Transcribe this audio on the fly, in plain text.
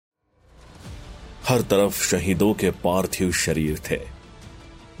हर तरफ शहीदों के पार्थिव शरीर थे।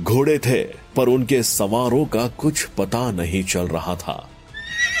 घोड़े थे, पर उनके सवारों का कुछ पता नहीं चल रहा था।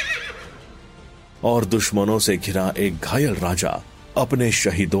 और दुश्मनों से घिरा एक घायल राजा अपने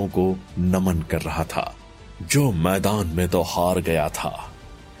शहीदों को नमन कर रहा था, जो मैदान में तो हार गया था,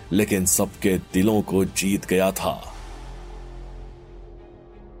 लेकिन सबके दिलों को जीत गया था।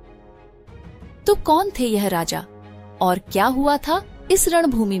 तो कौन थे यह राजा और क्या हुआ था इस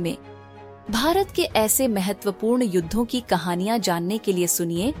रणभूमि में? भारत के ऐसे महत्वपूर्ण युद्धों की कहानियां जानने के लिए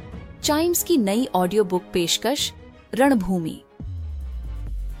सुनिए चाइम्स की नई ऑडियो बुक पेशकश रणभूमि।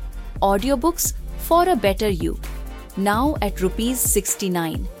 Audio books for a better you, now at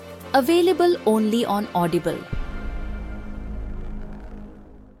 ₹69, available only on Audible.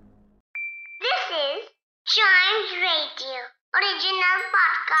 This is Chimes Radio original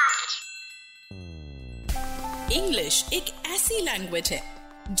podcast. English एक ऐसी लैंग्वेज है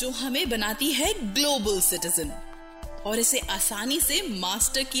जो हमें बनाती है ग्लोबल सिटीजन और इसे आसानी से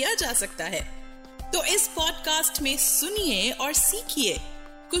मास्टर किया जा सकता है। तो इस पॉडकास्ट में सुनिए और सीखिए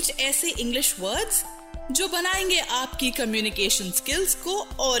कुछ ऐसे इंग्लिश वर्ड्स जो बनाएंगे आपकी कम्युनिकेशन स्किल्स को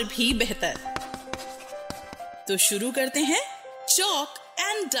और भी बेहतर। तो शुरू करते हैं chalk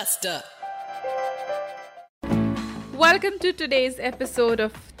and duster. Welcome to today's episode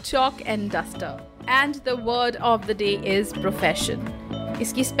of Chalk and Duster, and the word of the day is profession.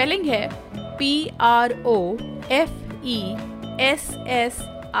 इसकी spelling है PROFESSION.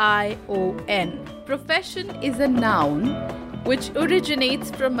 Profession is a noun which originates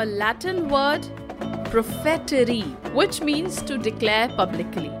from a Latin word profeteri, which means to declare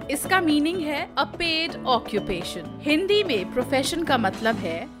publicly. इसका meaning है a paid occupation. Hindi में profession का मतलब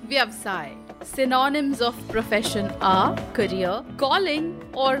है व्यवसाय। Synonyms of profession are career, calling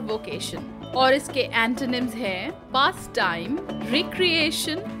or vocation. और इसके antonyms हैं pastime,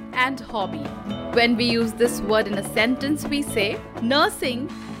 recreation and hobby. When we use this word in a sentence, we say nursing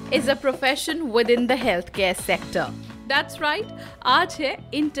is a profession within the healthcare sector. That's right. आज है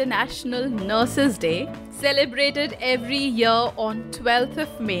International Nurses Day, celebrated every year on 12th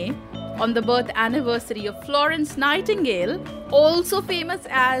of May on the birth anniversary of Florence Nightingale, also famous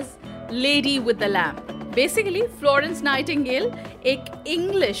as Lady with the Lamp. Basically, Florence Nightingale एक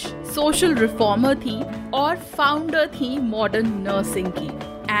English social reformer थी और founder थी modern nursing की.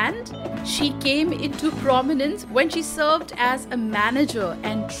 And she came into prominence when she served as a manager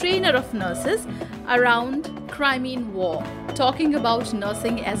and trainer of nurses around Crimean War. Talking about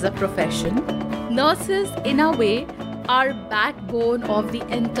nursing as a profession, nurses in a way are backbone of the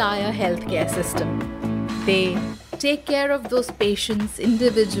entire healthcare system. They take care of those patients,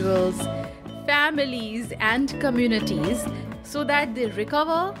 individuals, families and communities so that they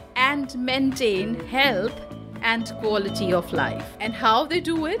recover and maintain health and quality of life. And how they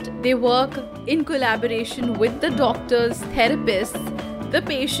do it? They work in collaboration with the doctors, therapists, the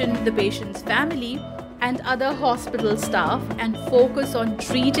patient's family and other hospital staff, and focus on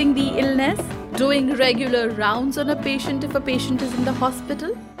treating the illness, doing regular rounds on a patient if a patient is in the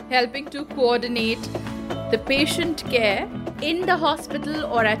hospital, helping to coordinate the patient care in the hospital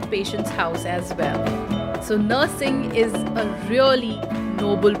or at patient's house as well. So nursing is a really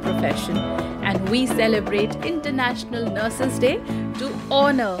noble profession, and we celebrate International Nurses Day to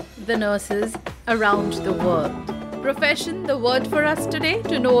honor the nurses around the world. Profession, the word for us today.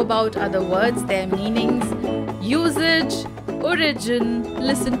 To know about other words, their meanings, usage, origin,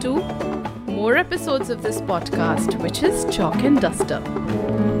 listen to more episodes of this podcast, which is Chalk and Duster.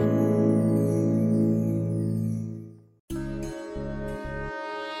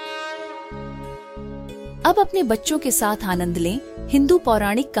 अब अपने बच्चों के साथ आनंद लें हिंदू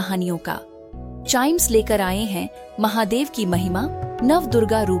पौराणिक कहानियों का। Chimes लेकर आए हैं महादेव की महिमा, नव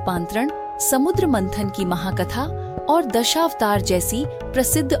दुर्गा रूपांतरण, समुद्र मंथन की महाकथा और दशावतार जैसी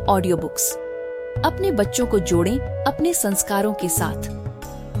प्रसिद्ध ऑडियो बुक्स। अपने बच्चों को जोड़ें अपने संस्कारों के साथ।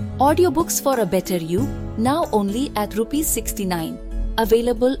 Audio books for a better you, now only eight ₹69,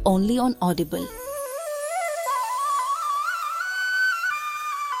 available only on Audible.